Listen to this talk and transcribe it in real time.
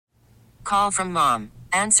Call from mom.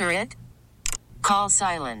 Answer it. Call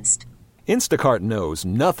silenced. Instacart knows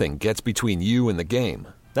nothing gets between you and the game.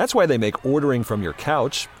 That's why they make ordering from your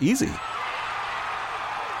couch easy.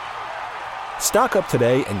 Stock up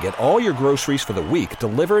today and get all your groceries for the week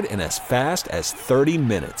delivered in as fast as 30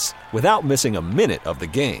 minutes without missing a minute of the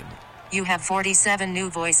game. You have 47 new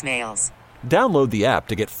voicemails. Download the app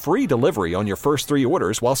to get free delivery on your first 3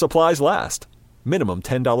 orders while supplies last. Minimum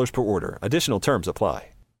 $10 per order. Additional terms apply.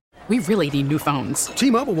 We really need new phones.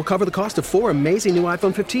 T-Mobile will cover the cost of 4 amazing new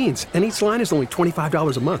iPhone 15s, and each line is only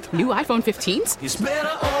 $25 a month. New iPhone 15s? It's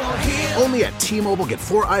better over here. Only at T-Mobile, get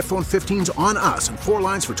 4 iPhone 15s on us and 4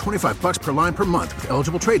 lines for $25 per line per month with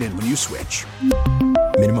eligible trade-in when you switch.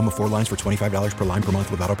 Minimum of 4 lines for $25 per line per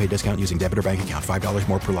month with autopay discount using debit or bank account. $5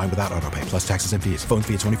 more per line without autopay, plus taxes and fees. Phone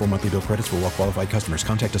fee at 24 monthly bill credits for well-qualified customers.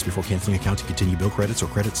 Contact us before canceling account to continue bill credits or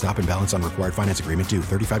credit stop and balance on required finance agreement due.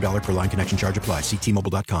 $35 per line connection charge applies. See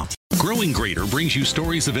T-Mobile.com. Growing Greater brings you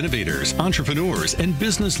stories of innovators, entrepreneurs, and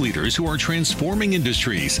business leaders who are transforming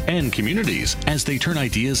industries and communities as they turn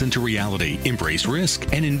ideas into reality, embrace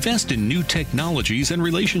risk, and invest in new technologies and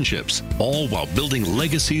relationships, all while building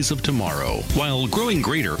legacies of tomorrow. While Growing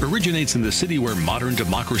Greater originates in the city where modern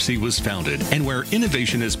democracy was founded and where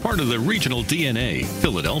innovation is part of the regional DNA,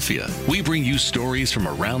 Philadelphia, we bring you stories from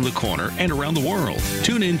around the corner and around the world.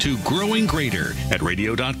 Tune in to Growing Greater at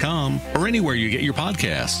radio.com or anywhere you get your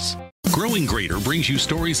podcasts. Growing Greater brings you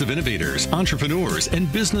stories of innovators, entrepreneurs,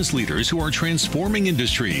 and business leaders who are transforming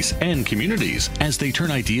industries and communities as they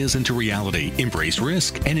turn ideas into reality, embrace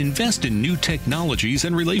risk, and invest in new technologies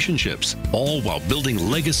and relationships, all while building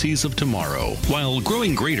legacies of tomorrow. While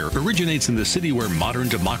Growing Greater originates in the city where modern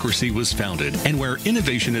democracy was founded and where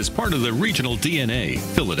innovation is part of the regional DNA,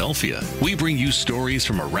 Philadelphia, we bring you stories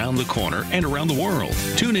from around the corner and around the world.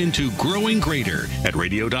 Tune in to Growing Greater at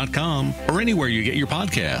radio.com or anywhere you get your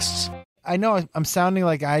podcasts. I know I'm sounding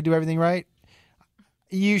like I do everything right.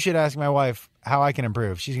 You should ask my wife how I can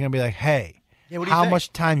improve. She's going to be like, hey, how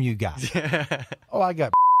much time you got? Oh, I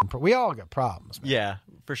got we all got problems, man. Yeah,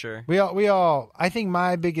 for sure. We all I think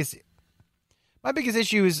my biggest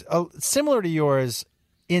issue is similar to yours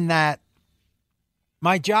in that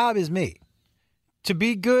my job is me. To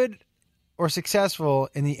be good or successful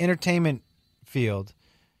in the entertainment field,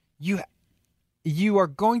 you are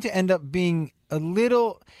going to end up being a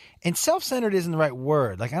little, and self-centered isn't the right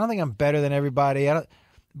word. Like, I don't think I'm better than everybody.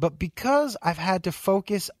 But because I've had to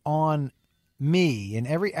focus on me and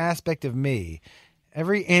every aspect of me,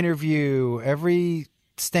 every interview, every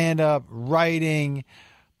stand-up, writing,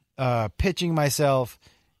 pitching myself,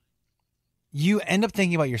 you end up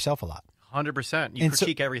thinking about yourself a lot. 100%. You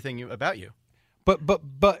critique everything about you. But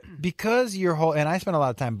because your whole, and I spend a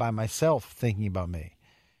lot of time by myself thinking about me,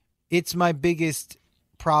 it's my biggest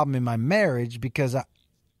problem in my marriage because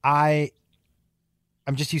I'm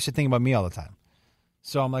just used to thinking about me all the time.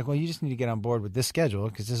 So I'm like, well, you just need to get on board with this schedule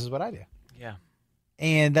because this is what I do. Yeah.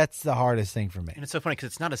 And that's the hardest thing for me. And it's so funny because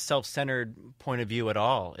it's not a self-centered point of view at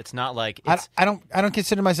all. It's not like I don't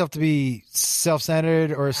consider myself to be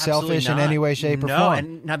self-centered or selfish in any way, shape, or form. No,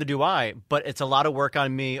 and neither do I. But it's a lot of work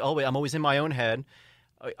on me. I'm always in my own head.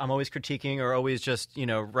 I'm always critiquing or always just,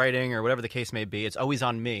 writing or whatever the case may be. It's always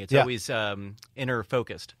on me. It's always inner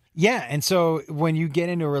focused. Yeah. And so when you get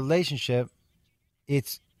into a relationship,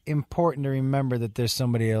 it's important to remember that there's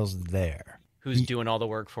somebody else there. Who's doing all the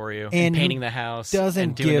work for you and painting the house doesn't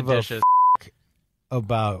and doing give the dishes.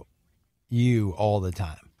 About you all the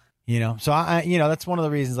time. So I that's one of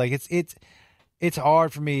the reasons, like, it's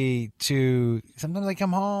hard for me to, sometimes I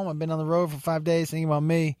come home, I've been on the road for 5 days thinking about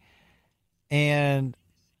me, and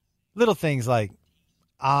little things like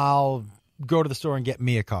I'll go to the store and get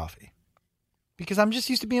me a coffee because I'm just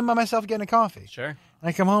used to being by myself getting a coffee. Sure. And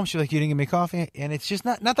I come home, she's like, you didn't get me coffee? And it's just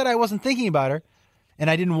not that I wasn't thinking about her and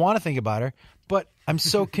I didn't want to think about her, but I'm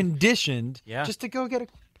so conditioned just to go get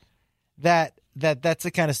that's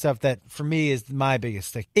the kind of stuff that for me is my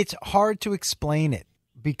biggest thing. It's hard to explain it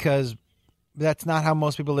because that's not how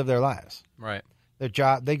most people live their lives. Right. Their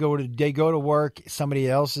job, they go to work, somebody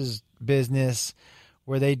else's business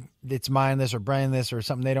where it's mindless or brainless or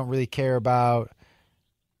something they don't really care about,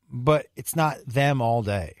 but it's not them all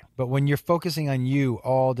day. But when you're focusing on you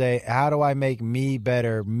all day, how do I make me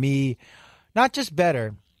better? Me, not just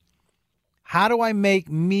better. How do I make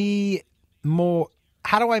me more?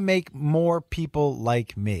 How do I make more people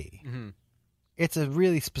like me? Mm-hmm. It's a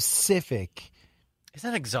really specific. Isn't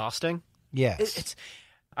that exhausting? Yes.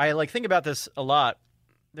 I think about this a lot.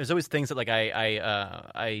 There's always things that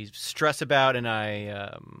I stress about and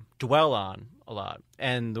I dwell on a lot.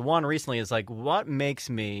 And the one recently is like, what makes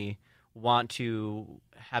me want to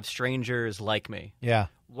have strangers like me. Yeah.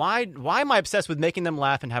 Why am I obsessed with making them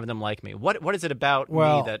laugh and having them like me? What is it about me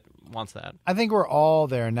that wants that? I think we're all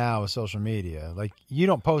there now with social media. Like, you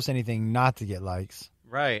don't post anything not to get likes.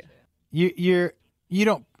 Right. You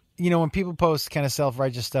don't, when people post kind of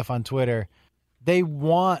self-righteous stuff on Twitter, they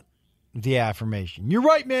want the affirmation. You're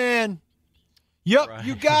right, man. Yep, right.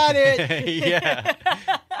 You got it.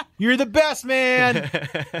 Yeah. You're the best, man.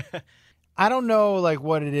 I don't know like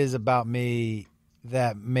what it is about me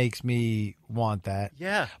that makes me want that.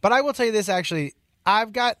 Yeah. But I will tell you this, actually.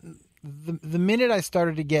 I've got the minute I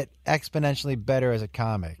started to get exponentially better as a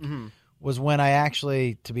comic was when I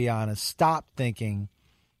actually, to be honest, stopped thinking,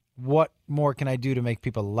 what more can I do to make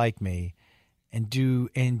people like me, and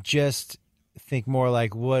just think more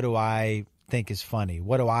like, what do I think is funny?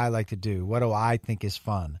 What do I like to do? What do I think is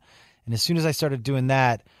fun? And as soon as I started doing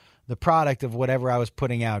that, the product of whatever I was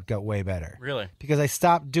putting out got way better. Really? Because I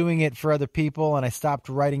stopped doing it for other people, and I stopped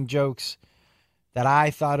writing jokes that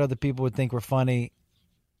I thought other people would think were funny,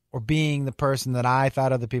 or being the person that I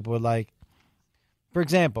thought other people would like. For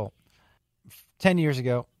example, 10 years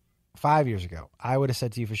ago, 5 years ago, I would have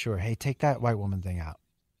said to you for sure, hey, take that white woman thing out.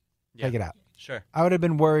 Yeah. Take it out. Sure. I would have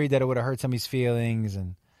been worried that it would have hurt somebody's feelings,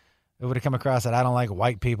 and it would have come across that I don't like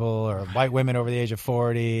white people or white women over the age of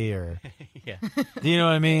 40 or yeah. Do you know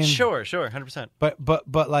what I mean? Sure, 100%.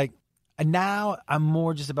 But like now I'm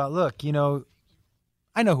more just about, look, I know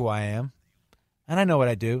who I am and I know what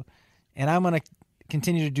I do, and I'm going to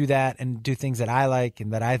continue to do that and do things that I like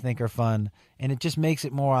and that I think are fun, and it just makes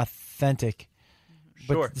it more authentic.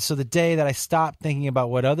 Sure. But so the day that I stopped thinking about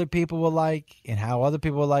what other people will like and how other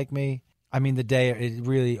people will like me, I mean, the day it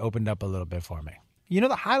really opened up a little bit for me.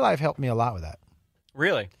 The High Live helped me a lot with that.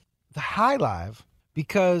 Really? The High Live,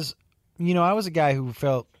 because, I was a guy who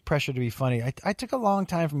felt pressure to be funny. I took a long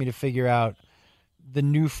time for me to figure out the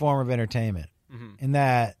new form of entertainment in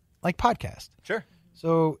that, like podcast. Sure.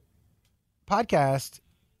 So podcast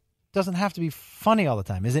doesn't have to be funny all the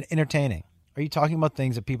time. Is it entertaining? Are you talking about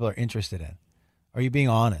things that people are interested in? Are you being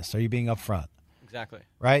honest? Are you being upfront? Exactly.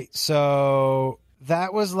 Right? So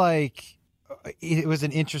that was like, it was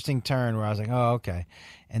an interesting turn where I was like, oh, okay.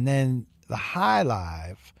 And then the High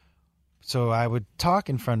Live, so I would talk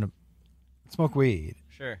in front of, smoke weed.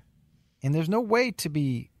 Sure. And there's no way to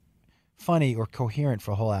be funny or coherent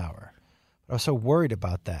for a whole hour. But I was so worried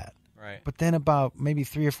about that. Right. But then about maybe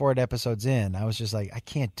 3 or 4 episodes in, I was just like, I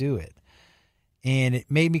can't do it. And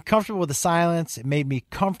it made me comfortable with the silence. It made me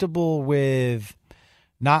comfortable with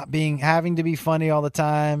not having to be funny all the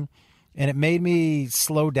time. And it made me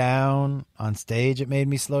slow down on stage. It made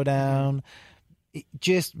me slow down. It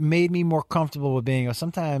just made me more comfortable with being,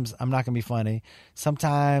 sometimes I'm not going to be funny.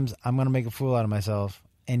 Sometimes I'm going to make a fool out of myself.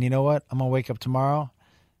 And you know what? I'm going to wake up tomorrow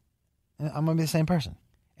and I'm going to be the same person.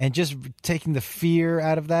 And just taking the fear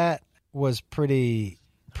out of that was pretty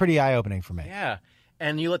eye-opening for me. Yeah.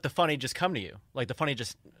 And you let the funny just come to you. Like the funny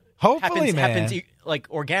just hopefully happens like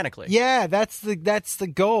organically. Yeah, that's the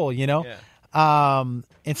goal, Yeah.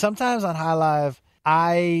 And sometimes on High Live,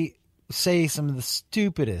 I say some of the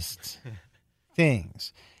stupidest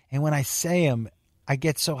things. And when I say them, I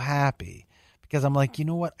get so happy because I'm like, you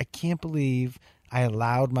know what? I can't believe I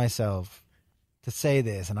allowed myself to say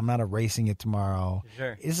this, and I'm not erasing it tomorrow.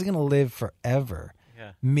 Sure. This is going to live forever.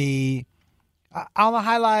 Yeah. Me, on the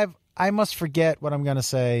High Live, I must forget what I'm going to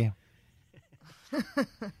say.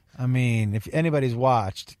 I mean, if anybody's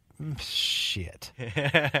watched, shit.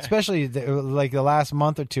 Especially like the last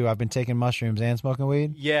month or two, I've been taking mushrooms and smoking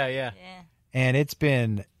weed. Yeah. And it's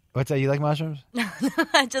been, what's that? You like mushrooms? No,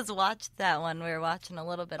 I just watched that one. We were watching a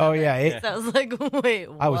little bit Oh, of it. yeah. So I was like,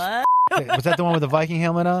 wait, what? Was that the one with the Viking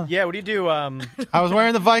helmet on? Yeah, what do you do? I was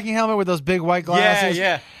wearing the Viking helmet with those big white glasses.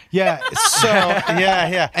 Yeah. So,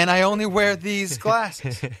 yeah. And I only wear these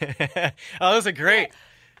glasses. Oh, those are great.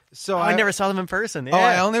 So I never saw them in person. Yeah. Oh,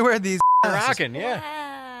 I only wear these glasses. Rocking, yeah.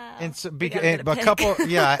 Wow. And so,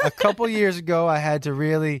 a couple years ago, I had to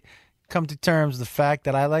really come to terms with the fact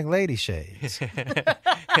that I like lady shades. They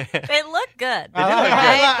look good.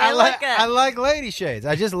 I look good. I like lady shades.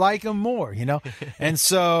 I just like them more, And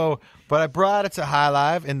so, but I brought it to High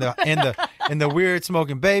Live in the weird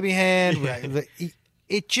smoking baby hand.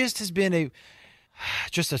 It just has been a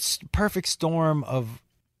perfect storm of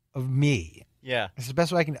me. Yeah, it's the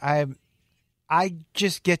best way I can. I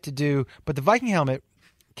just get to do. But the Viking helmet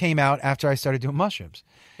came out after I started doing mushrooms.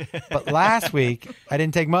 But last week I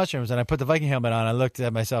didn't take mushrooms, and I put the Viking helmet on. I looked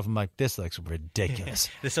at myself. I'm like, this looks ridiculous.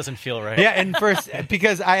 This doesn't feel right. Yeah, and first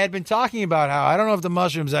because I had been talking about how I don't know if the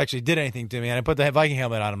mushrooms actually did anything to me, and I put the Viking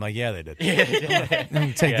helmet on. I'm like, yeah, they did.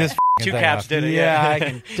 Yeah. Take this. Two thing caps off. did it. Yeah, I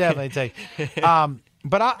can definitely take.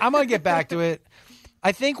 But I'm gonna get back to it.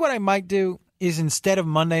 I think what I might do is instead of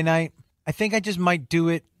Monday night, I think I just might do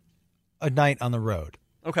it a night on the road.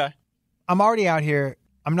 Okay. I'm already out here.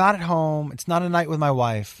 I'm not at home. It's not a night with my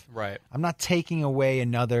wife. Right. I'm not taking away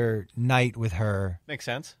another night with her. Makes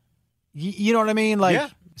sense. You know what I mean? Like, yeah.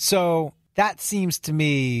 So that seems to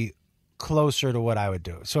me closer to what I would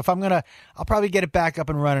do. So if I'll probably get it back up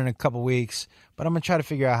and running in a couple weeks, but I'm going to try to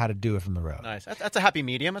figure out how to do it from the road. Nice. That's a happy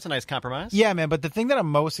medium. That's a nice compromise. Yeah, man. But the thing that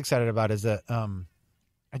I'm most excited about is that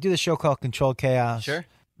I do this show called Controlled Chaos. Sure.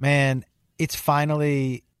 Man, it's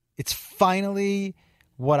finally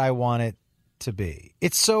what I want it to be.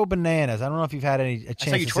 It's so bananas. I don't know if you've had a chance I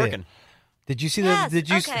saw you to twerking. see it. Did you see Yes. Did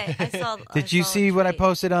you? Okay. I saw. Did you see what I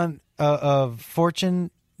posted on of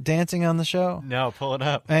Fortune dancing on the show? No, pull it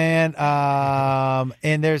up. And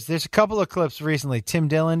there's a couple of clips recently. Tim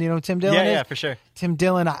Dillon, you know who Tim Dillon is? Yeah, for sure. Tim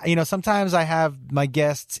Dillon, sometimes I have my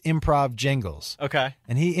guests improv jingles. Okay.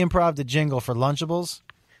 And he improv'd a jingle for Lunchables.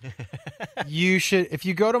 You should, if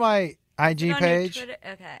you go to my IG page.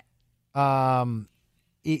 Okay.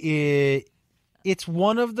 It's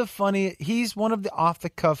one of the funny. He's one of the off the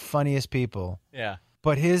cuff funniest people. Yeah.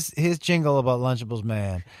 But his jingle about Lunchables,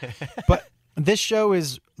 man. But this show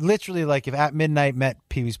is literally like if At Midnight met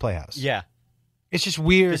Pee-wee's Playhouse. Yeah. It's just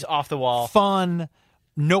weird. Just off the wall. Fun.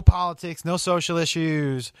 No politics. No social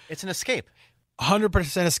issues. It's an escape.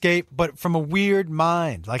 100% escape, but from a weird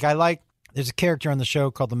mind. There's a character on the show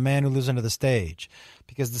called the man who lives under the stage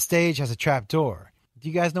because the stage has a trap door. Do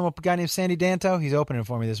you guys know a guy named Sandy Danto? He's opening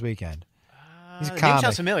for me this weekend. He's a Name comic.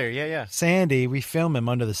 sounds familiar. Yeah. Sandy, we film him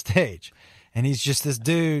under the stage, and he's just this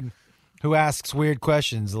dude who asks weird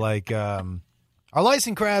questions like, "Are lice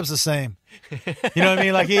and crabs the same?" You know what I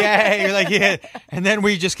mean? Yeah. And then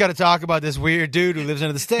we just got to talk about this weird dude who lives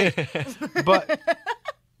under the stage. But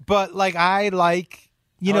I like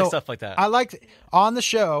stuff like that. I like on the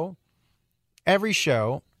show. Every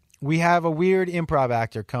show, we have a weird improv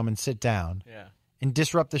actor come and sit down and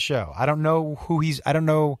disrupt the show. I don't know I don't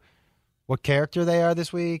know what character they are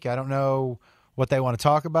this week. I don't know what they want to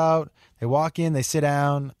talk about. They walk in, they sit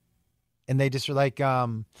down, and they just are like,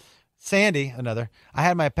 Sandy, I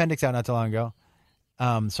had my appendix out not too long ago.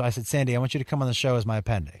 So I said, Sandy, I want you to come on the show as my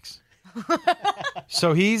appendix.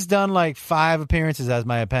 So he's done like 5 appearances as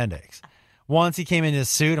my appendix. Once he came in his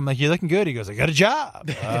suit, I'm like, "You're looking good." He goes, "I got a job."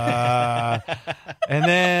 And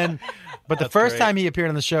then, but the first time he appeared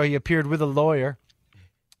on the show, he appeared with a lawyer.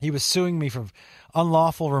 He was suing me for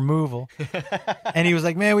unlawful removal. And he was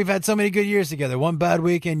like, "Man, we've had so many good years together. One bad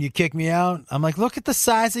weekend, you kick me out." I'm like, "Look at the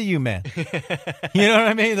size of you, man." You know what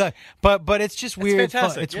I mean? But it's just weird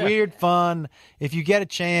fun. It's weird fun. If you get a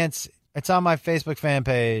chance, it's on my Facebook fan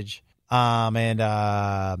page. And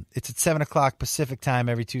it's at 7:00 Pacific time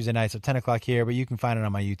every Tuesday night, so 10:00 here, but you can find it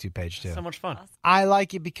on my YouTube page too. So much fun. I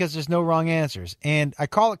like it because there's no wrong answers. And I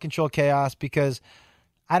call it Controlled Chaos because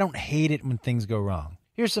I don't hate it when things go wrong.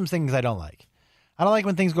 Here's some things I don't like. I don't like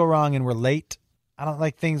when things go wrong and we're late. I don't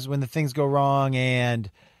like when the things go wrong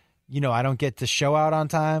and, I don't get the show out on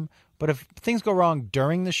time. But if things go wrong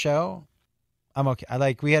during the show, I'm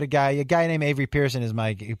okay. We had a guy named Avery Pearson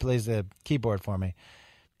he plays the keyboard for me.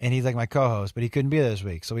 And he's like my co-host, but he couldn't be there this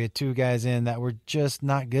week. So we had 2 guys in that were just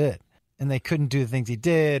not good. And they couldn't do the things he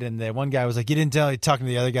did. And the one guy was like, talking to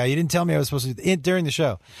the other guy, you didn't tell me I was supposed to, during the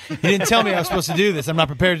show. You didn't tell me I was supposed to do this. I'm not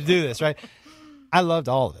prepared to do this, right? I loved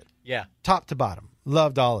all of it. Yeah. Top to bottom.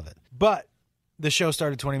 Loved all of it. But the show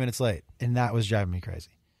started 20 minutes late, and that was driving me crazy.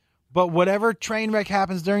 But whatever train wreck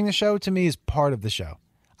happens during the show, to me, is part of the show.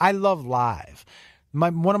 I love live.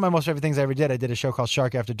 One of my most favorite things I ever did, I did a show called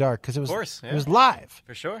Shark After Dark because it was live.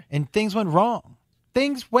 For sure. And things went wrong.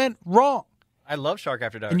 I love Shark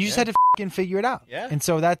After Dark. And you just had to fucking figure it out. Yeah. And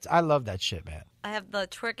so I love that shit, man. I have the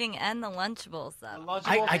twerking and the Lunchables up.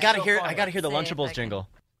 I gotta hear the Lunchables jingle.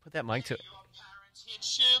 Put that mic to it.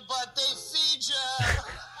 Hit you, but they feed you.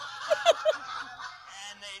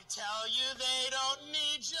 And they tell you they don't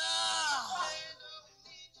need you.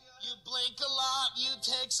 You blink a lot, you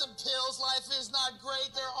take some pills. Life is not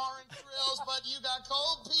great, there aren't thrills, but you got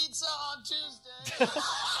cold pizza on Tuesday. You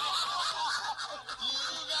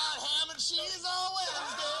got ham and cheese on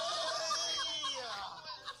Wednesday.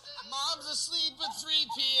 Mom's asleep at 3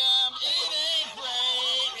 p.m. It ain't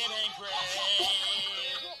great.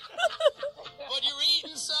 But you're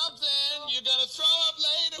eating something you're gonna throw up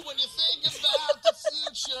later when you think about the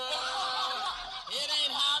future. It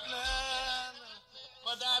ain't happening.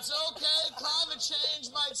 But that's okay, climate change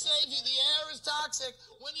might save you. The air is toxic.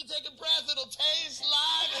 When you take a breath, it'll taste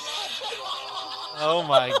like... Oh,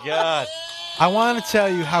 my God. I want to tell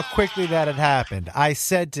you how quickly that had happened. I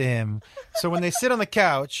said to him, so when they sit on the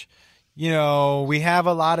couch, we have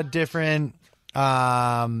a lot of different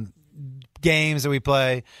games that we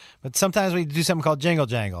play. But sometimes we do something called Jingle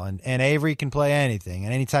Jangle, and Avery can play anything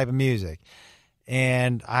and any type of music.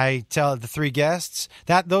 And I tell the three guests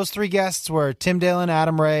that those three guests were Tim Dillon,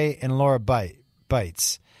 Adam Ray, and Laura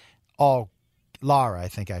Bites. Laura, I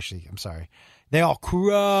think, actually. I'm sorry. They all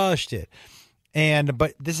crushed it.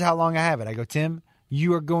 But this is how long I have it. I go, Tim,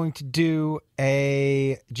 you are going to do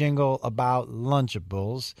a jingle about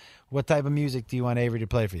Lunchables. What type of music do you want Avery to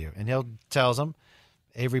play for you? And he'll tells them.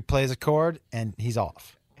 Avery plays a chord, and he's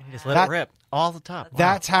off. And he just let it rip all the top. Wow.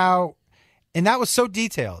 That's how, and that was so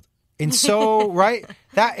detailed. And so, right,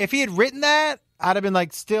 that if he had written that, I'd have been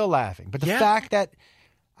like still laughing. But the fact that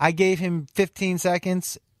I gave him 15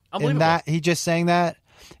 seconds and that he just sang that.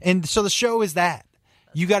 And so the show is that.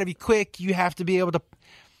 You got to be quick. You have to be able to.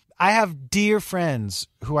 I have dear friends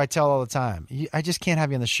who I tell all the time, I just can't have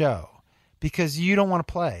you on the show because you don't want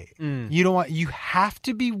to play. You have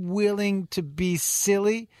to be willing to be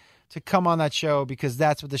silly to come on that show because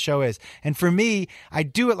that's what the show is. And for me, I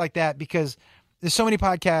do it like that because there's so many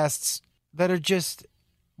podcasts that are just,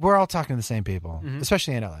 we're all talking to the same people,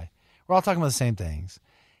 especially in LA. We're all talking about the same things.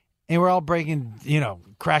 And we're all breaking,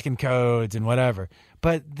 cracking codes and whatever.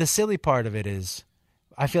 But the silly part of it is,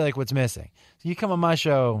 I feel like what's missing. So you come on my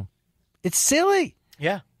show, it's silly.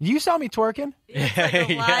 Yeah. You saw me twerking. It's like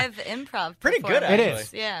a live improv. Pretty good, actually. It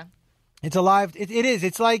is. Yeah. It's a live, it is.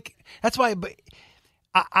 It's like, that's why, but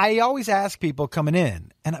I always ask people coming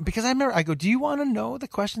in, and because I remember, I go, do you want to know the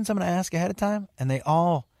questions I'm going to ask ahead of time? And they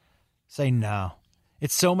all say no.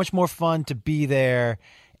 It's so much more fun to be there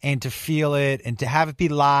and to feel it and to have it be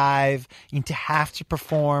live and to have to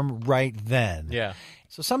perform right then. Yeah.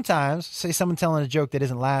 So sometimes, say someone telling a joke that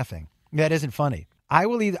isn't laughing, that isn't funny. I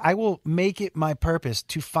will make it my purpose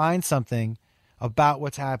to find something about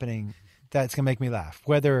what's happening that's going to make me laugh,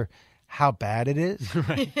 whether how bad it is,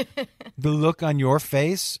 right. The look on your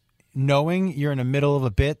face, knowing you're in the middle of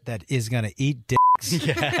a bit that is going to eat dicks.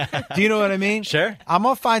 Yeah. Do you know what I mean? Sure. I'm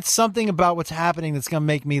going to find something about what's happening that's going to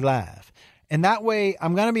make me laugh. And that way,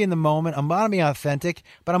 I'm going to be in the moment. I'm going to be authentic,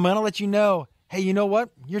 but I'm going to let you know, hey, you know what?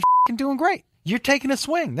 You're f***ing doing great. You're taking a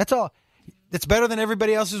swing. That's all. That's better than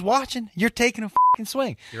everybody else who's watching. You're taking a f***ing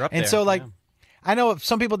swing. You're up and there. So, I know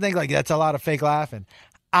some people think, that's a lot of fake laughing.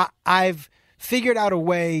 I've figured out a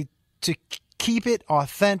way to keep it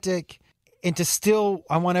authentic and to still,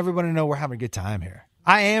 I want everyone to know we're having a good time here.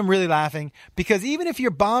 I am really laughing because even if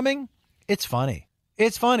you're bombing, it's funny.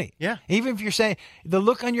 It's funny. Yeah. Even if you're saying the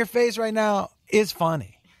look on your face right now is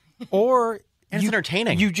funny, or it's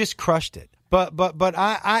entertaining. You just crushed it. But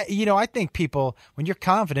I think people, when you're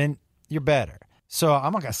confident, you're better. So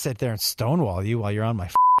I'm not gonna sit there and stonewall you while you're on my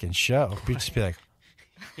fucking show. You just be like,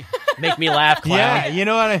 make me laugh, clown. Yeah, you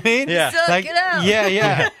know what I mean? Yeah. Suck it out.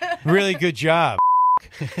 Yeah. Really good job.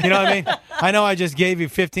 You know what I mean? I know I just gave you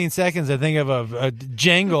 15 seconds to think of a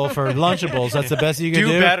jangle for Lunchables. That's the best you can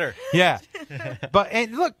do. Do better. Yeah.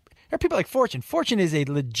 And look, there are people like Fortune. Fortune is a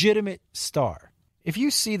legitimate star. If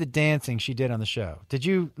you see the dancing she did on the show,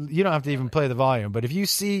 you don't have to even play the volume, but if you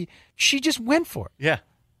see, she just went for it. Yeah.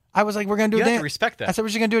 I was like, we're going to do you a dance. You have to respect that. I said, we're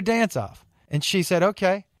just going to do a dance off. And she said,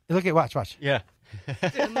 okay. Look at, watch. Yeah.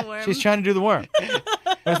 Doing the worm. She's trying to do the worm.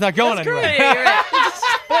 But it's not going anywhere. Great, you're right.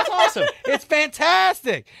 That's awesome. It's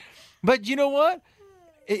fantastic. But you know what?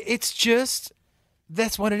 It's just,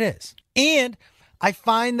 that's what it is. And I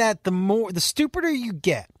find that the stupider you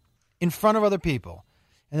get in front of other people,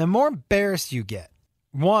 and the more embarrassed you get,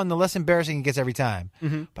 one, the less embarrassing it gets every time.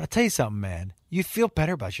 Mm-hmm. But I'll tell you something, man. You feel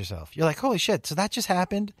better about yourself. You're like, holy shit, so that just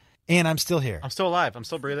happened, and I'm still here. I'm still alive. I'm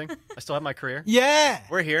still breathing. I still have my career. Yeah.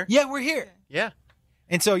 We're here. Yeah, we're here. Yeah.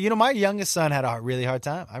 And so, my youngest son had a really hard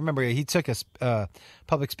time. I remember he took a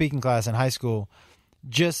public speaking class in high school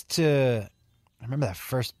I remember that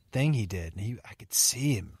first thing he did. And I could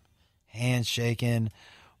see him, hands shaking,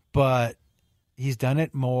 but he's done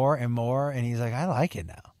it more and more, and he's like, I like it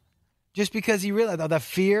now. Just because he realized that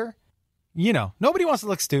fear, nobody wants to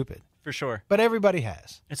look stupid. For sure. But everybody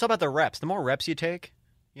has. It's all about the reps. The more reps you take,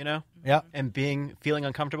 Yeah. and feeling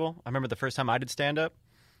uncomfortable. I remember the first time I did stand-up,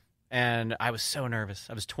 and I was so nervous.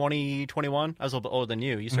 I was 20, 21. I was a little bit older than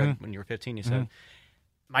you. You started when you were 15, you said. Mm-hmm.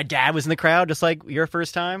 My dad was in the crowd, just like your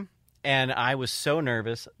first time, and I was so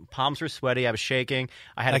nervous. Palms were sweaty. I was shaking.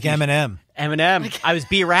 I had Eminem. Eminem. I was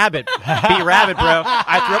B-Rabbit. B-Rabbit, bro.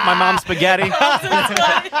 I threw up my mom's spaghetti.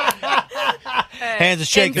 Hands are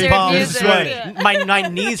shaking, Insert palms are music. sweating. Yeah. My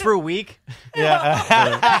knees were weak.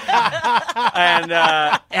 Yeah.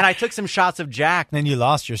 and I took some shots of Jack. Then you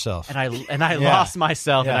lost yourself. And I Yeah. lost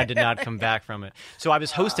myself, and Yeah. I did not come back from it. So I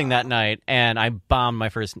was hosting that night, and I bombed my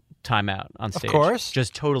first time out on stage. Of course.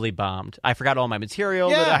 Just totally bombed. I forgot all my material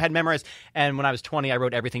that Yeah. I had memorized. And when I was 20, I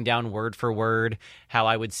wrote everything down word for word, how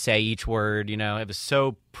I would say each word. You know, it was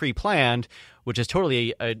so pre-planned, which is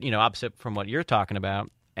totally, opposite from what you're talking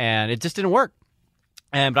about. And it just didn't work.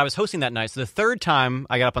 But I was hosting that night. So the third time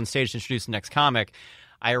I got up on stage to introduce the next comic,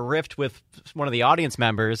 I riffed with one of the audience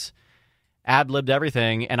members, ad-libbed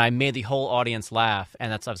everything, and I made the whole audience laugh.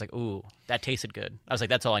 And I was like, ooh, that tasted good. I was like,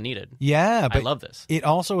 that's all I needed. Yeah, but I love this. It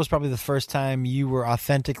also was probably the first time you were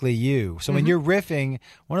authentically you. So when you're riffing,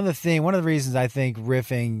 one of the reasons I think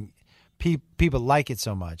riffing, people like it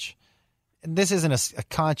so much, and this isn't a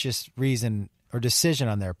conscious reason or decision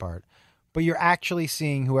on their part, but you're actually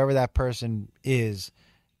seeing whoever that person is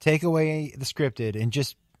take away the scripted and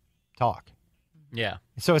just talk. Yeah.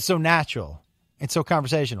 So it's so natural. It's so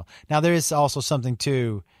conversational. Now, there is also something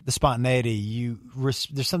to the spontaneity.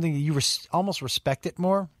 There's something you almost respect it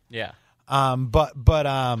more. Yeah. But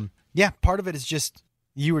yeah, part of it is just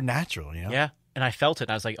you were natural, you know? Yeah. And I felt it.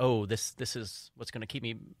 And I was like, oh, this is what's going to keep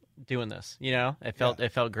me doing this. You know, it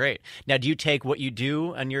felt great. Now, do you take what you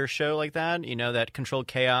do on your show like that? You know, that controlled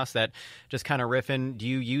chaos, that just kind of riffing. Do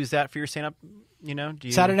you use that for your stand-up? You know,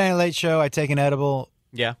 Saturday Night Late Show, I take an edible.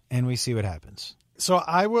 Yeah. And we see what happens. So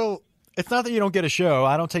I will. It's not that you don't get a show.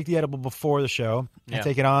 I don't take the edible before the show. I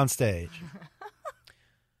take it on stage.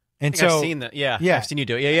 And I've seen that. Yeah. I've seen you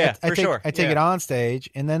do it. Yeah. For sure. I take it on stage,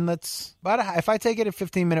 and then if I take it at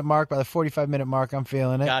 15-minute mark, by the 45-minute mark, I'm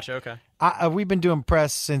feeling it. Gotcha. Okay. We've been doing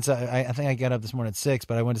press since I think I got up this morning at 6,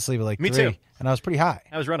 but I went to sleep at like 3. Me too. And I was pretty high.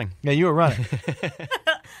 I was running. Yeah, you were running.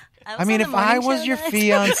 I mean, if I was your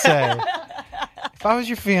fiance,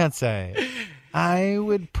 I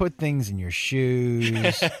would put things in your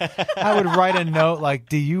shoes. I would write a note like,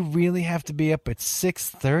 "Do you really have to be up at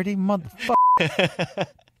 6:30, motherfucker?"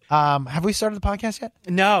 Have we started the podcast yet?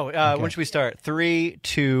 No. When should we start? 3,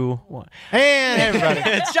 2, 1. And everybody,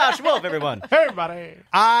 it's Josh Wolf, everyone. Everybody.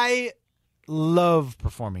 I love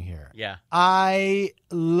performing here. Yeah. I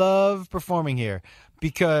love performing here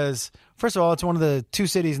because, first of all, it's one of the 2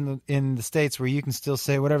 cities in the States where you can still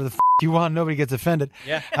say whatever the you want. Nobody gets offended.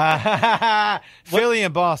 Yeah. Philly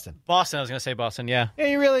and Boston. Boston. I was going to say Boston. Yeah. Yeah,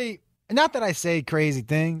 you really. Not that I say crazy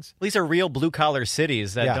things. These are real blue-collar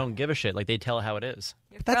cities that don't give a shit. Like, they tell how it is.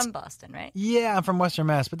 You're from Boston, right? Yeah, I'm from Western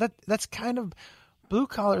Mass, but that's kind of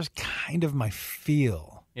blue-collar is kind of my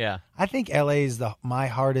feel. Yeah. I think LA is my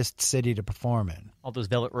hardest city to perform in. All those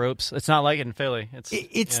velvet ropes. It's not like it in Philly.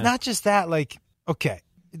 It's not just that. Like, okay,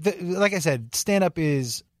 like I said, stand-up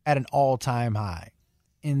is at an all-time high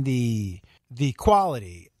in the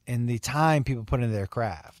quality and the time people put into their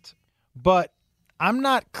craft. But I'm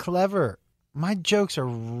not clever. My jokes are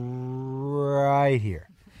right here.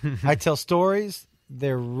 I tell stories.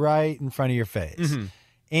 They're right in front of your face. Mm-hmm.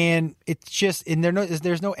 And it's just, and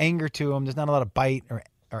there's no anger to them. There's not a lot of bite or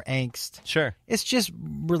angst. Sure. It's just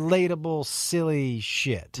relatable, silly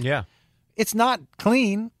shit. Yeah. It's not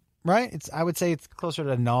clean, right? I would say it's closer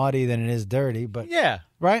to naughty than it is dirty, but yeah.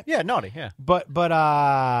 Right? Yeah, naughty, yeah. But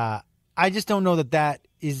I just don't know that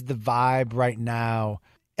is the vibe right now.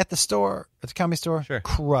 At the store, at the comedy store, sure.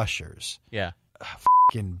 Crushers. Yeah.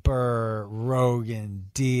 Fucking Burr, Rogan,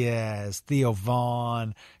 Diaz, Theo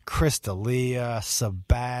Vaughn, Chris D'Elia,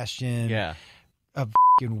 Sebastian. Yeah.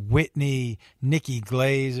 Fucking Whitney, Nikki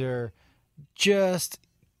Glazer. Just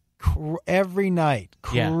every night.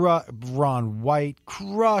 Ron White,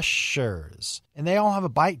 Crushers. And they all have a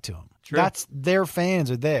bite to them. True. That's their fans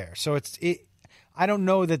are there. So I don't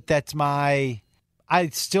know that's my... I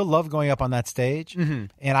still love going up on that stage, and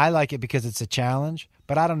I like it because it's a challenge,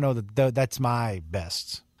 but I don't know that that's my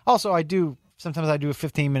best. Also, sometimes I do a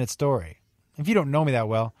 15-minute story. If you don't know me that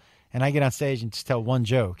well, and I get on stage and just tell one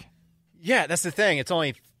joke. Yeah, that's the thing. It's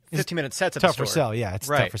only 15-minute sets at tough the store. for sell, yeah. It's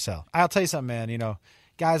tough for sell. I'll tell you something, man. You know,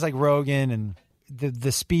 guys like Rogan and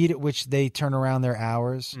the speed at which they turn around their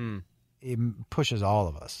hours, it pushes all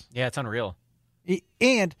of us. Yeah, it's unreal.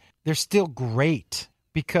 And they're still great.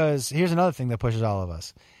 Because here's another thing that pushes all of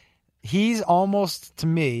us. He's almost, to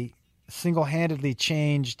me, single-handedly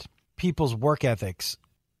changed people's work ethics.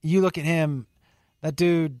 You look at him, that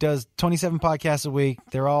dude does 27 podcasts a week.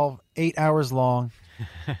 They're all 8 hours long.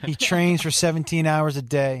 He trains for 17 hours a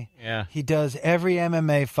day. Yeah. He does every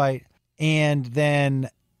MMA fight. And then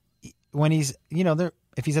when he's,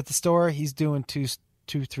 if he's at the store, he's doing 2-3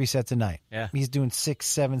 sets a night. Yeah. He's doing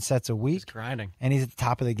 6-7 sets a week. He's grinding. And he's at the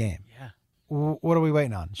top of the game. Yeah. what are we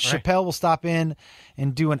waiting on? Right. Chappelle will stop in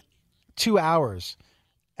and do 2 hours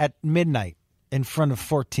at midnight in front of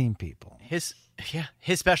 14 people. His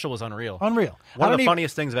special was unreal. Unreal. One of the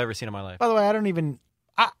funniest things I've ever seen in my life. By the way, I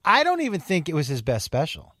don't even think it was his best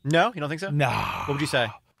special. No? You don't think so? No. What would you say?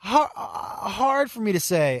 Hard for me to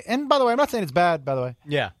say. And by the way, I'm not saying it's bad, by the way.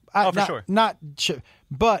 Yeah. For sure.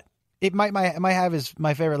 But it might have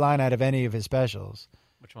my favorite line out of any of his specials.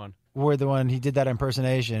 Which one? Where the one he did that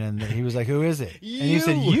impersonation and he was like, "Who is it?" And he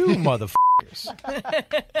said, "You motherfuckers.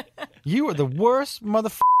 You are the worst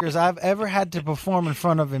motherfuckers I've ever had to perform in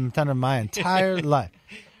front of in my entire life."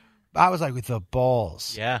 I was like, with the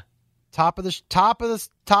balls. Yeah. Top of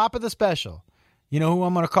the special. You know who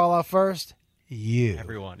I'm going to call out first? You.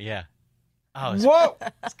 Everyone. Yeah. Oh,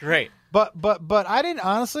 it's great. But I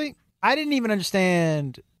didn't even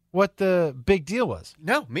understand what the big deal was.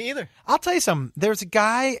 No, me either. I'll tell you something. There's a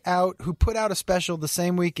guy out who put out a special the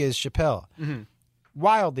same week as Chappelle. Mm-hmm.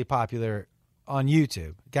 Wildly popular on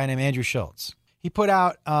YouTube. A guy named Andrew Schultz. He put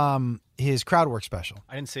out his crowd work special.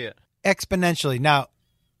 I didn't see it. Exponentially. Now,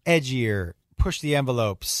 edgier, push the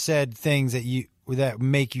envelope, said things that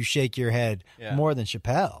make you shake your head more than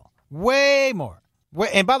Chappelle. Way more.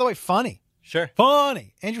 And by the way, funny. Sure.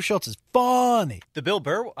 Funny. Andrew Schultz is funny. The Bill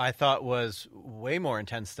Burr, I thought, was way more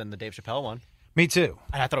intense than the Dave Chappelle one. Me too.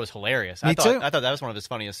 And I thought it was hilarious. Me too. I thought that was one of his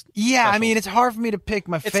funniest Yeah, specials. I mean, it's hard for me to pick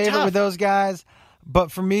my favorite tough. with those guys.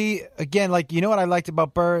 But for me, again, like, you know what I liked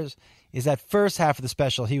about Burr's is that first half of the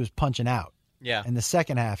special, he was punching out. Yeah. And the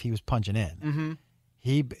second half, he was punching in. Mm-hmm.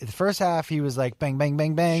 The first half, he was like bang, bang,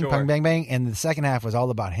 bang, bang, bang, bang, bang. And the second half was all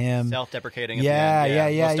about him. Self-deprecating at Yeah, the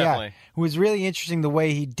end. yeah. Definitely. It was really interesting the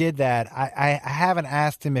way he did that. I haven't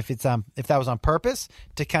asked him if that was on purpose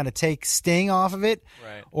to kind of take sting off of it,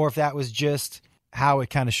 right, or if that was just how it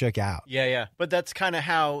kind of shook out. Yeah. But that's kind of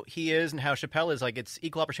how he is and how Chappelle is. Like, it's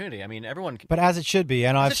equal opportunity. I mean, everyone can... But as it should be.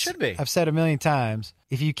 I know it should be. I've said a million times,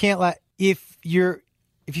 if you can't laugh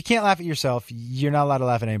at yourself, you're not allowed to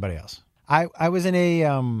laugh at anybody else. I was in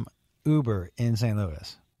a Uber in St.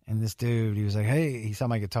 Louis, and this dude, he was like, "Hey," he saw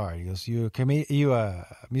my guitar. He goes, "You a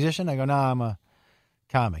musician?" I go, "No, I'm a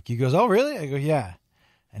comic." He goes, "Oh, really?" I go, "Yeah."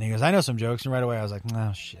 And he goes, "I know some jokes." And right away I was like,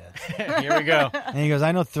 "Oh, shit." Here we go. And he goes,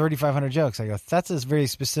 "I know 3,500 jokes." I go, "That's a very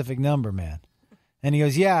specific number, man." And he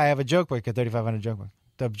goes, "Yeah, I have a joke book, a 3,500 joke book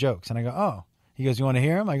of jokes." And I go, "Oh." He goes, "You want to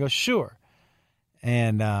hear them?" I go, "Sure."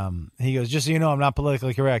 And he goes, "Just so you know, I'm not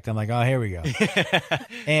politically correct." I'm like, "Oh, here we go."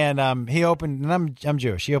 And he opened, and I'm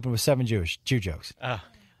Jewish. He opened with 7 Jew jokes.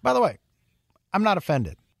 By the way, I'm not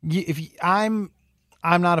offended. I'm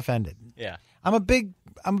not offended. Yeah. I'm big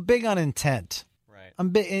on intent. Right. I'm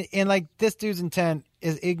big, and like this dude's intent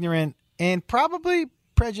is ignorant and probably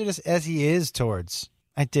prejudiced as he is towards.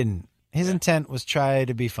 His intent was try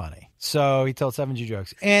to be funny. So he told 7 Jew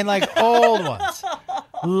jokes and like old ones.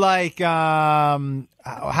 Like,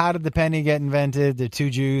 how did the penny get invented? The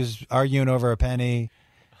 2 Jews arguing over a penny.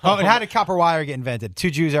 Oh, and how did copper wire get invented?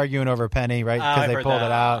 2 Jews arguing over a penny, right? Because they pulled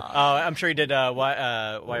it out. Oh, I'm sure he did. Why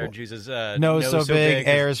are Jews' nose so big,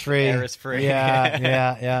 air is free. Air is free.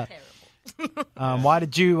 Yeah. Why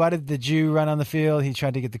did the Jew run on the field? He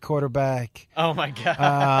tried to get the quarterback. Oh my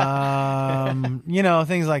God.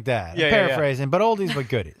 Things like that. Yeah, Paraphrasing, but oldies but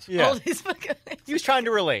goodies. Yeah. Oldies but goodies. He was trying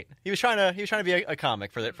to relate. He was trying to be a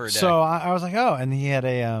comic for a day. So I was like, oh, and he had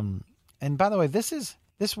a and by the way, this is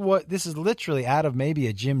literally out of maybe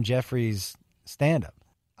a Jim Jeffries stand-up.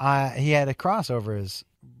 He had a cross over his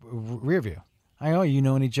rear view. I go, "You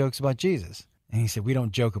know any jokes about Jesus?" And he said, "We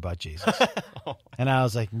don't joke about Jesus." And I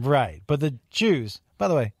was like, right. But the Jews, by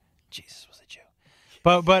the way, Jesus was a Jew.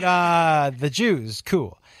 But the Jews,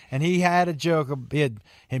 cool. And he had a joke, but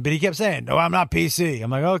he kept saying, "No, I'm not PC."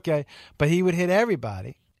 I'm like, okay. But he would hit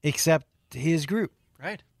everybody except his group.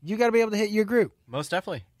 Right. You got to be able to hit your group. Most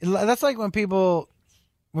definitely. That's like when people,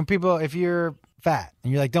 if you're fat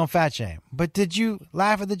and you're like, "Don't fat shame." But did you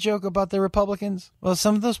laugh at the joke about the Republicans? Well,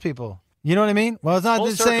 some of those people. You know what I mean? Well, it's not Full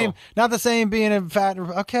the circle. same. Not the same being a fat.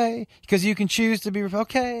 Okay, because you can choose to be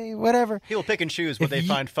okay, whatever. People pick and choose what they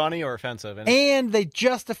find funny or offensive, and they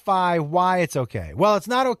justify why it's okay. Well, it's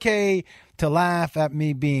not okay to laugh at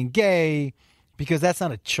me being gay because that's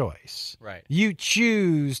not a choice. Right. You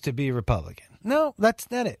choose to be Republican. No,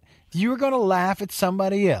 that's not it. If you were going to laugh at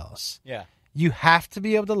somebody else, you have to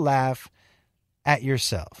be able to laugh at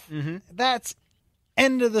yourself. Mm-hmm. That's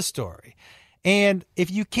end of the story. And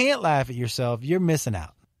if you can't laugh at yourself, you're missing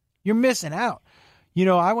out. You're missing out.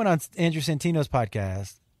 I went on Andrew Santino's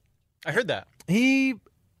podcast. I heard that. He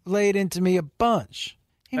laid into me a bunch.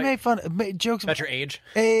 He made jokes about your age,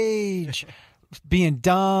 being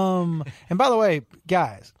dumb. And by the way,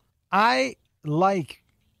 guys, I like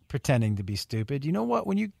pretending to be stupid. You know what?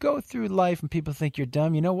 When you go through life and people think you're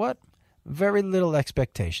dumb, you know what? Very little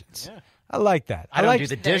expectations. Yeah. I like that. I don't do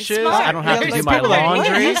the dishes. I don't have to do my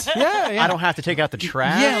laundry. I don't have to take out the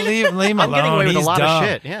trash. Yeah, leave him alone. I'm getting away with a lot dumb. of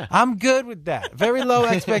shit. Yeah, I'm good with that. Very low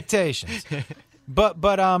expectations.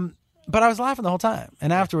 But I was laughing the whole time.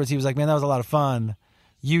 And afterwards, he was like, "Man, that was a lot of fun.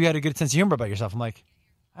 You had a good sense of humor about yourself." I'm like,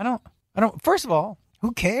 I don't. First of all,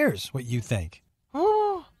 who cares what you think?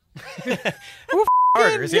 Who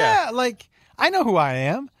Orders, yeah. Like I know who I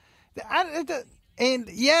am. And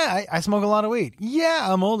yeah, I smoke a lot of weed. Yeah,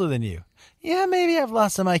 I'm older than you. Yeah, maybe I've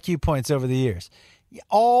lost some IQ points over the years.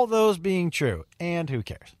 All those being true. And who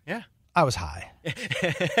cares? Yeah. I was high.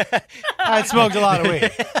 I smoked a lot of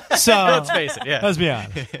weed. So let's face it, yeah. Let's be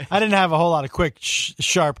honest. I didn't have a whole lot of quick,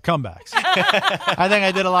 sharp comebacks. I think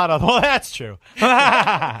I did a lot of, well, that's true.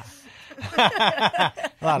 Not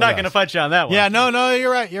going to fight you on that one. Yeah, no,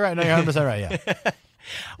 you're right. No, you're 100% right, yeah.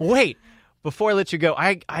 Wait, before I let you go,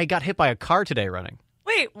 I got hit by a car today running.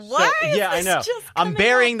 Wait, what? So, yeah, I know. I'm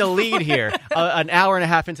burying the lead here an hour and a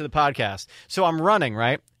half into the podcast. So I'm running,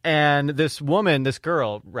 right? And this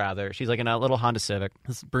girl, she's like in a little Honda Civic,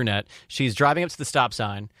 this brunette. She's driving up to the stop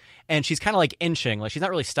sign, and she's kind of like inching. Like she's not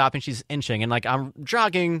really stopping, she's inching. And like I'm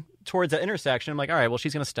jogging towards that intersection. I'm like, all right, well,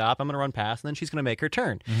 she's going to stop. I'm going to run past, and then she's going to make her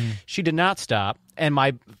turn. Mm-hmm. She did not stop, and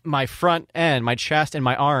my front end, my chest, and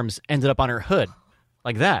my arms ended up on her hood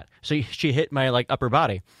like that. So she hit my like upper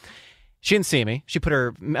body. She didn't see me. She put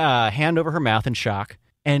her hand over her mouth in shock,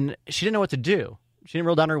 and she didn't know what to do. She didn't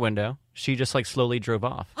roll down her window. She just like slowly drove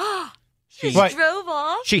off. She drove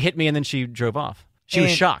off? She hit me, and then she drove off. She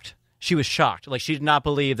was shocked. She was shocked. Like she did not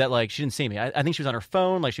believe that like she didn't see me. I think she was on her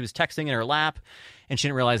phone, like she was texting in her lap, and she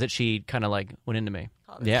didn't realize that she kind of like went into me.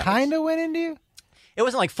 Yeah, kind of went into you? It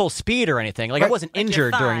wasn't like full speed or anything. Like I wasn't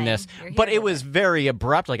injured during this, but it was very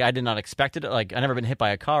abrupt. Like I did not expect it. Like I never been hit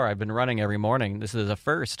by a car. I've been running every morning. This is a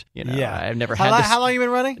first. You know, yeah. I've never had. How long you been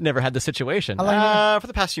running? Never had this situation. How long for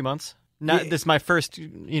the past few months. This is my first. You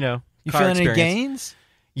feeling experience. Any gains?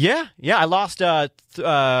 Yeah. I lost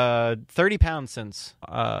 30 pounds since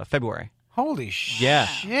February. Holy shit!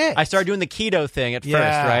 Yeah, I started doing the keto thing at first,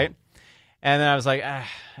 right? And then I was like,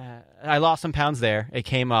 I lost some pounds there. It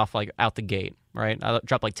came off like out the gate, right? I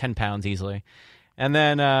dropped like 10 pounds easily. And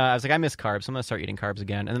then I was like, I miss carbs, so I'm going to start eating carbs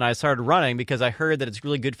again. And then I started running because I heard that it's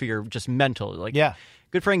really good for your just mental. Like,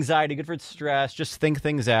 good for anxiety, good for stress, just think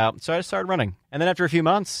things out. So I just started running. And then after a few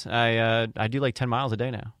months, I do like 10 miles a day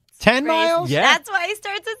now. 10 miles? Yeah. That's why he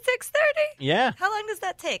starts at 6:30? Yeah. How long does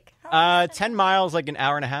that take? 10 miles, like an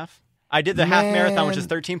hour and a half. I did the half marathon, which is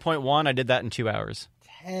 13.1. I did that in 2 hours.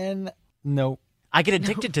 10? Nope. I get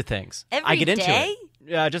addicted to things. I get into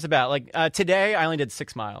it. Just about. Like today, I only did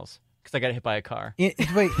 6 miles because I got hit by a car. Wait.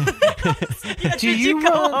 Did you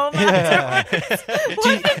go home afterwards?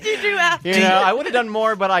 What did you do after? I would have done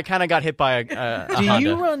more, but I kind of got hit by a Do Honda.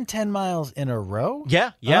 you run 10 miles in a row?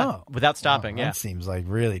 Yeah. Oh. Without stopping, That seems like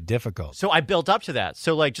really difficult. So I built up to that.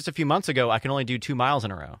 So like just a few months ago, I can only do 2 miles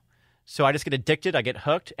in a row. So I just get addicted, I get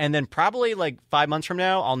hooked, and then probably like 5 months from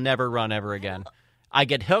now, I'll never run ever again. I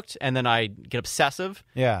get hooked, and then I get obsessive,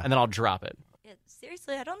 and then I'll drop it. Yeah,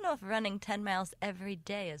 seriously, I don't know if running 10 miles every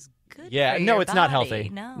day is good for no, your it's not body. healthy.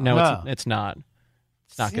 No. It's not.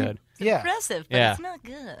 It's not good. It's impressive, but it's not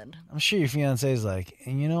good. I'm sure your fiance's like,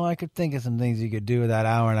 and I could think of some things you could do with that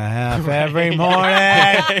hour and a half every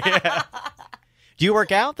morning. Do you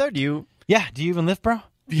work out, though? Do you even lift, bro?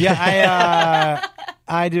 Yeah,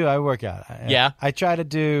 I do. I work out. I try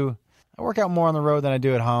to I work out more on the road than I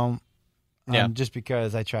do at home. Just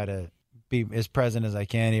because I try to be as present as I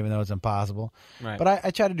can, even though it's impossible. Right. But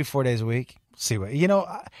I try to do 4 days a week. See what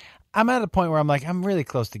I'm at a point where I'm like, I'm really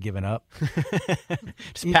close to giving up.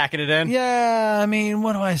 Just packing it in. Yeah, I mean,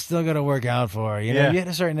 what do I still got to work out for? You hit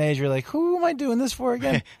a certain age, you're like, who am I doing this for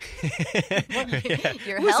again?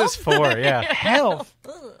 Your Who's health? this for? Yeah, health.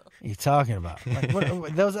 What are you talking about?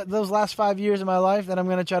 Like, those last 5 years of my life that I'm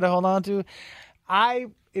going to try to hold on to.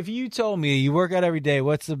 If you told me you work out every day,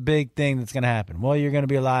 what's the big thing that's going to happen? Well, you're going to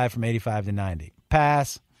be alive from 85 to 90.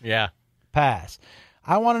 Pass. Yeah. Pass.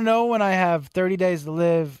 I want to know when I have 30 days to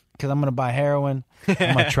live because I'm going to buy heroin. I'm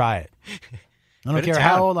going to try it. I don't care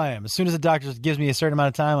how old I am. As soon as the doctor gives me a certain amount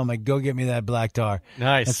of time, I'm like, go get me that black tar.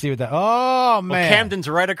 Nice. Let's see what that. Oh, man. Well, Camden's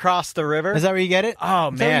right across the river. Is that where you get it? Oh,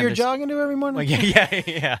 Is man. that what you're jogging to every morning? Well,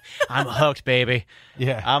 yeah. I'm hooked, baby.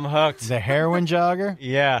 Yeah. I'm hooked. The heroin jogger?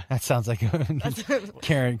 Yeah. That sounds like a Quentin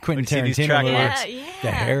Tarantino movie. Yeah. The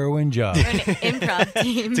heroin jogger. Or an improv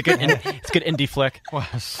team. It's a good indie flick. Wow,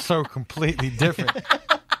 so completely different.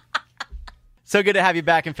 So good to have you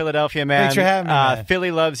back in Philadelphia, man. Thanks for having me, man.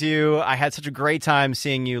 Philly loves you. I had such a great time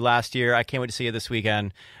seeing you last year. I can't wait to see you this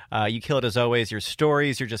weekend. You kill it as always. Your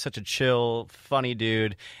stories, you're just such a chill, funny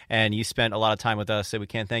dude, and you spent a lot of time with us, so we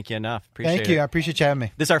can't thank you enough. Appreciate Thank you. it. I appreciate you having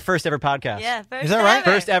me. This is our first ever podcast. Yeah, Is that right?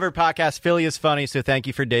 First ever podcast. Philly is funny, so thank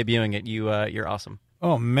you for debuting it. You're awesome.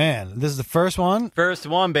 Oh, man. This is the first one? First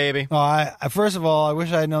one, baby. Oh, first of all, I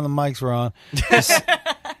wish I had known the mics were on.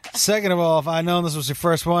 Second of all, if I'd known this was your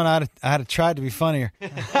first one, I'd have tried to be funnier.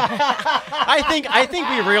 I think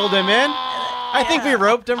we reeled him in. I think we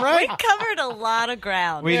roped him, right? We covered a lot of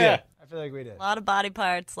ground. We did. I feel like we did. A lot of body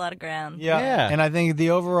parts, a lot of ground. Yeah. And I think the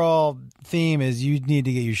overall theme is you need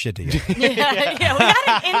to get your shit together. Yeah, we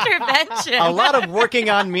got an intervention. A lot of working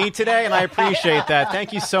on me today, and I appreciate that.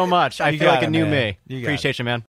 Thank you so much. I feel like a new me. You got Appreciate you, man.